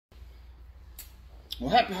Well,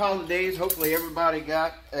 happy holidays. Hopefully everybody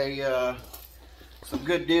got a some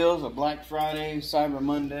good deals, a Black Friday, Cyber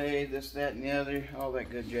Monday, this, that, and the other, all that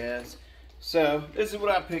good jazz. So this is what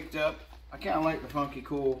I picked up. I kind of like the funky,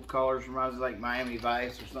 cool colors. Reminds me like Miami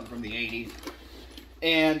Vice or something from the 80s.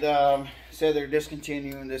 And said they're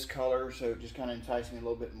discontinuing this color, so it just kind of enticed me a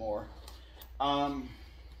little bit more.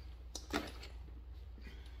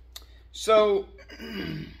 So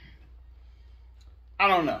I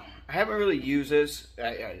don't know. I haven't really used this.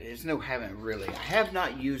 It's no haven't really. I have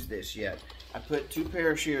not used this yet. I put 2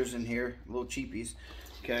 pair of shears in here, little cheapies.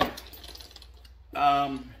 Okay.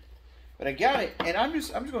 But I got it, and I'm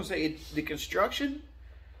just gonna say the construction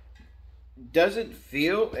doesn't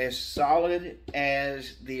feel as solid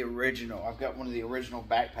as the original. I've got one of the original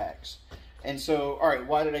backpacks, and so all right,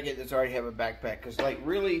 why did I get this? I already have a backpack because like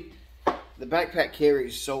really. The backpack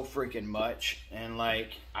carries so freaking much, and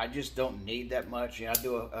like I just don't need that much. You know, I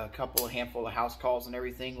do a handful of house calls and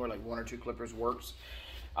everything where like 1 or 2 clippers works.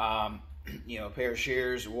 You know, a pair of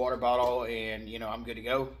shears, a water bottle, and you know I'm good to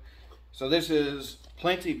go. So this is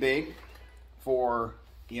plenty big for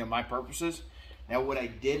my purposes. Now, what I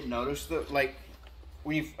did notice that like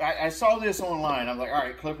when I saw this online, I'm like, all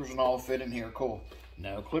right, clippers and all fit in here, cool.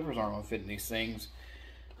 No, clippers aren't gonna fit in these things.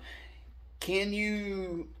 Can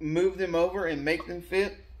you move them over and make them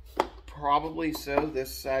fit? Probably so.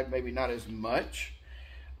 This side maybe not as much.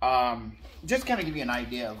 Just kind of give you an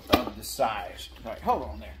idea of the size. All right, hold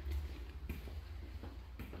on there.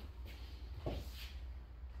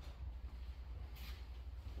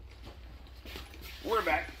 We're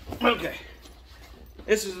back. Okay.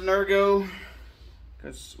 This is an Ergo,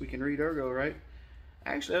 because we can read Ergo, right?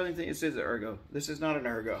 Actually, I don't think it says Ergo. This is not an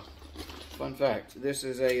Ergo. Fun fact. This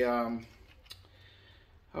is a...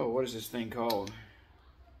 oh, what is this thing called?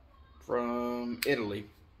 From Italy.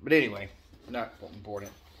 But anyway, not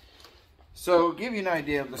important. So, give you an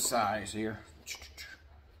idea of the size here.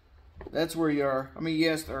 That's where you are. I mean,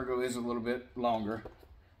 yes, the Ergo is a little bit longer.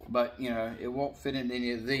 But, it won't fit into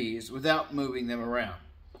any of these without moving them around.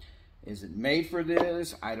 Is it made for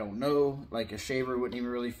this? I don't know. Like a shaver wouldn't even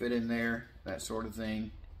really fit in there. That sort of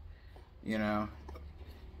thing.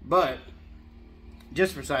 But...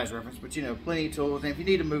 just for size reference, but plenty of tools. And if you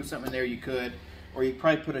need to move something in there, you could. Or you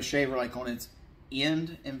probably put a shaver like on its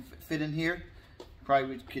end and fit in here.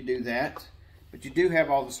 Probably could do that. But you do have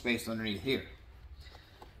all the space underneath here.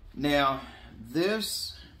 Now,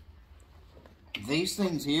 these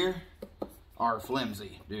things here are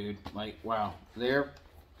flimsy, dude. Like, wow.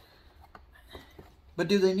 But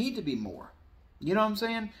do they need to be more? You know what I'm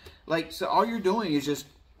saying? Like, so all you're doing is just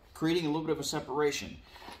creating a little bit of a separation.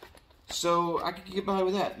 So I could get by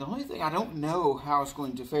with that. The only thing I don't know how it's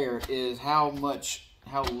going to fare is how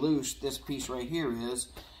loose this piece right here is.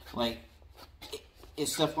 Like,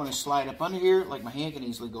 is stuff going to slide up under here? Like my hand can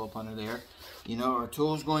easily go up under there. Are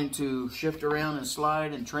tools going to shift around and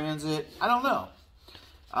slide and transit? I don't know.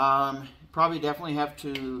 Probably definitely have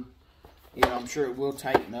to, I'm sure it will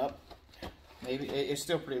tighten up. Maybe it's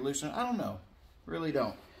still pretty loose. I don't know. Really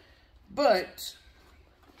don't. But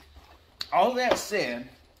all that said,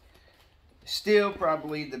 still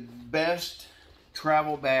probably the best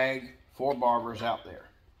travel bag for barbers out there.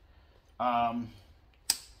 I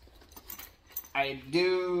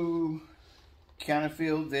do kind of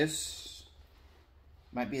feel this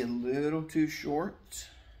might be a little too short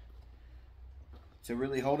to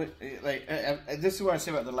really hold it. Like this is what I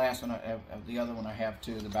say about the last one, the other one I have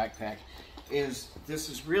too, the backpack, is this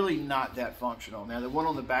is really not that functional. Now the one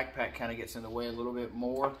on the backpack kind of gets in the way a little bit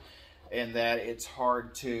more, in that it's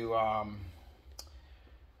hard to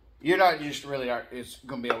you're not just really it's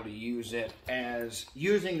going to be able to use it as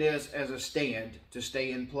using this as a stand to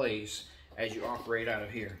stay in place as you operate out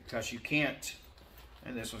of here, because you can't,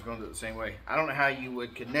 and this one's going to do it the same way. I don't know how you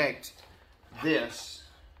would connect this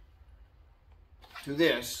to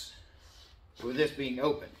this with this being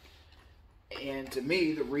open. And to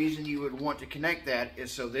me, the reason you would want to connect that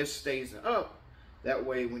is so this stays up. That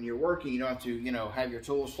way when you're working, you don't have to, have your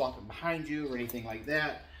tools flopping behind you or anything like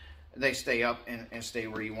that. They stay up and stay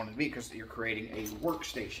where you want it to be, because you're creating a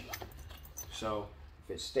workstation. So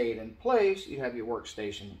if it stayed in place, you'd have your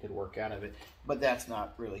workstation, you could work out of it. But that's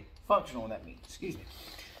not really functional in that means. Excuse me.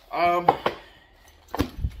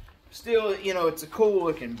 Still, it's a cool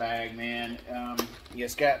looking bag, man.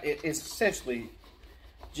 It's essentially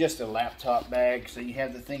just a laptop bag. So you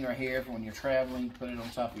have the thing right here for when you're traveling, put it on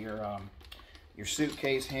top of your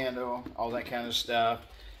suitcase handle, all that kind of stuff.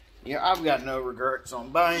 I've got no regrets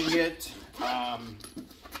on buying it.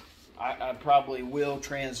 I probably will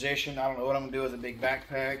transition. I don't know what I'm going to do with a big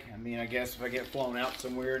backpack. I mean, I guess if I get flown out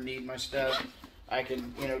somewhere and need my stuff, I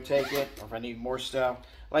can, you know, take it, or if I need more stuff.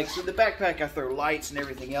 Like, so the backpack, I throw lights and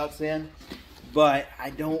everything else in, but I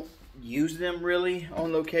don't use them really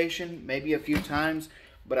on location, maybe a few times,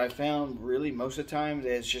 but I found really most of the time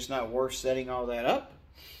that it's just not worth setting all that up.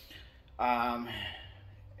 And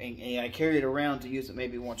I carry it around to use it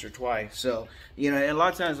maybe once or twice. So, you know, and a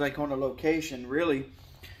lot of times, like on a location, really,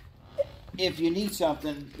 if you need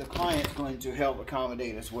something, the client's going to help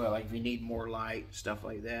accommodate as well. Like if you need more light, stuff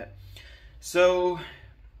like that. So,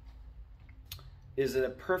 is it a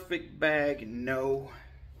perfect bag? No.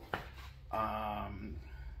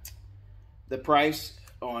 The price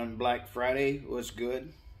on Black Friday was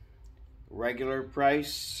good. Regular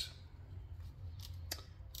price,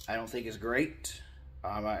 I don't think is great.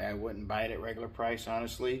 I wouldn't buy it at regular price,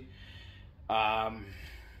 honestly.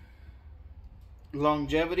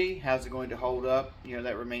 Longevity, how's it going to hold up? You know,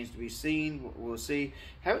 that remains to be seen. We'll see.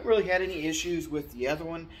 Haven't really had any issues with the other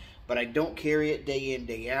one, but I don't carry it day in,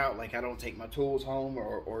 day out. Like, I don't take my tools home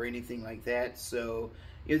or anything like that. So,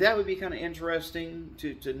 you know, that would be kind of interesting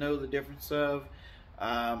to know the difference of.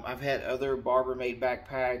 I've had other Barbour-made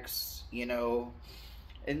backpacks, you know,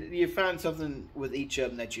 and you find something with each of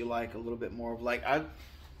them that you like a little bit more of. Like, I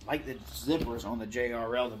like the zippers on the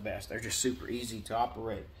JRL the best. They're just super easy to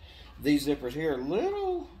operate. These zippers here are a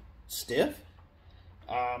little stiff.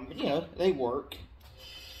 You know, they work.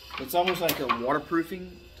 It's almost like a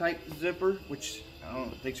waterproofing type zipper, which I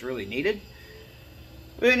don't think is really needed.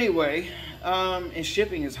 But anyway, and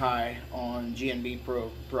shipping is high on GNB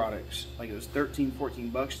Pro products. Like it was 13, 14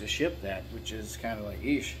 bucks to ship that, which is kind of like,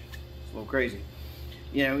 eesh, it's a little crazy.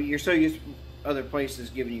 You know, you're so used to other places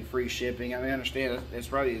giving you free shipping. I mean, I understand that's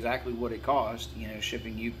probably exactly what it cost. You know,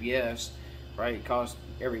 shipping UPS, right? It cost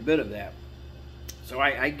every bit of that. So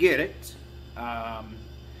I get it.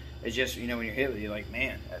 It's just, you know, when you're hit with it, you're like,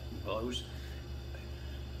 man, that blows.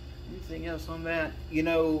 Anything else on that? You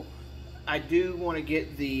know, I do want to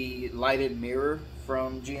get the lighted mirror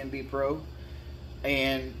from GNB Pro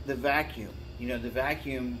and the vacuum. You know, the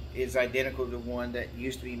vacuum is identical to one that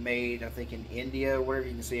used to be made, I think, in India or whatever.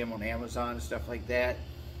 You can see them on Amazon and stuff like that.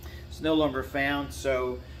 It's no longer found,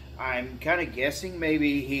 so I'm kind of guessing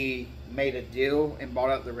maybe he made a deal and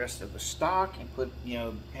bought out the rest of the stock and put, you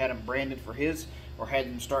know, had them branded for his, or had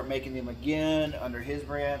them start making them again under his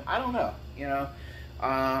brand. I don't know, you know.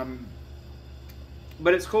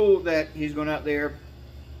 But it's cool that he's going out there,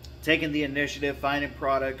 taking the initiative, finding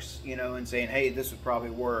products, you know, and saying, hey, this would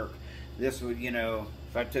probably work. This would, you know,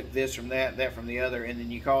 if I took this from that, that from the other, and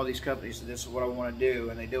then you call these companies, so this is what I want to do,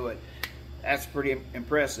 and they do it. That's pretty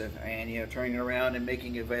impressive. And, you know, turning it around and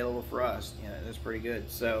making it available for us, you know, that's pretty good.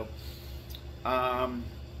 So,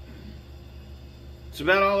 it's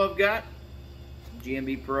about all I've got.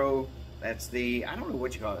 GNB Pro, that's the, I don't know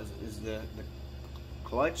what you call it, is the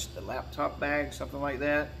clutch, the laptop bag, something like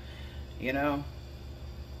that, you know,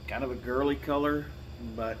 kind of a girly color,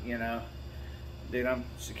 but, you know, dude, I'm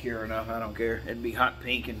secure enough, I don't care. It'd be hot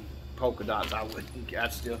pink and polka dots,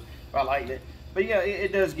 I'd still, if I liked it. But yeah,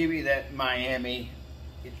 it does give you that Miami,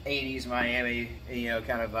 80s Miami, you know,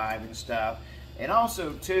 kind of vibe and stuff. And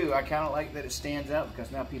also, too, I kind of like that it stands out,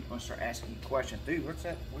 because now people are going to start asking you questions. Dude, what's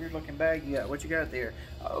that weird looking bag you got? What you got there?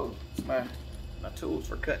 Oh, it's my tools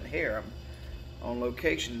for cutting hair. I'm on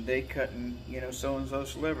location today cutting, you know, so-and-so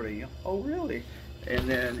celebrity. You know, oh, really? And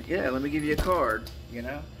then, yeah, let me give you a card, you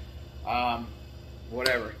know.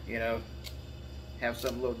 Whatever, you know. Have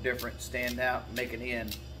something a little different, stand out, make an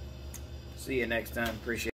end. See you next time. Appreciate it.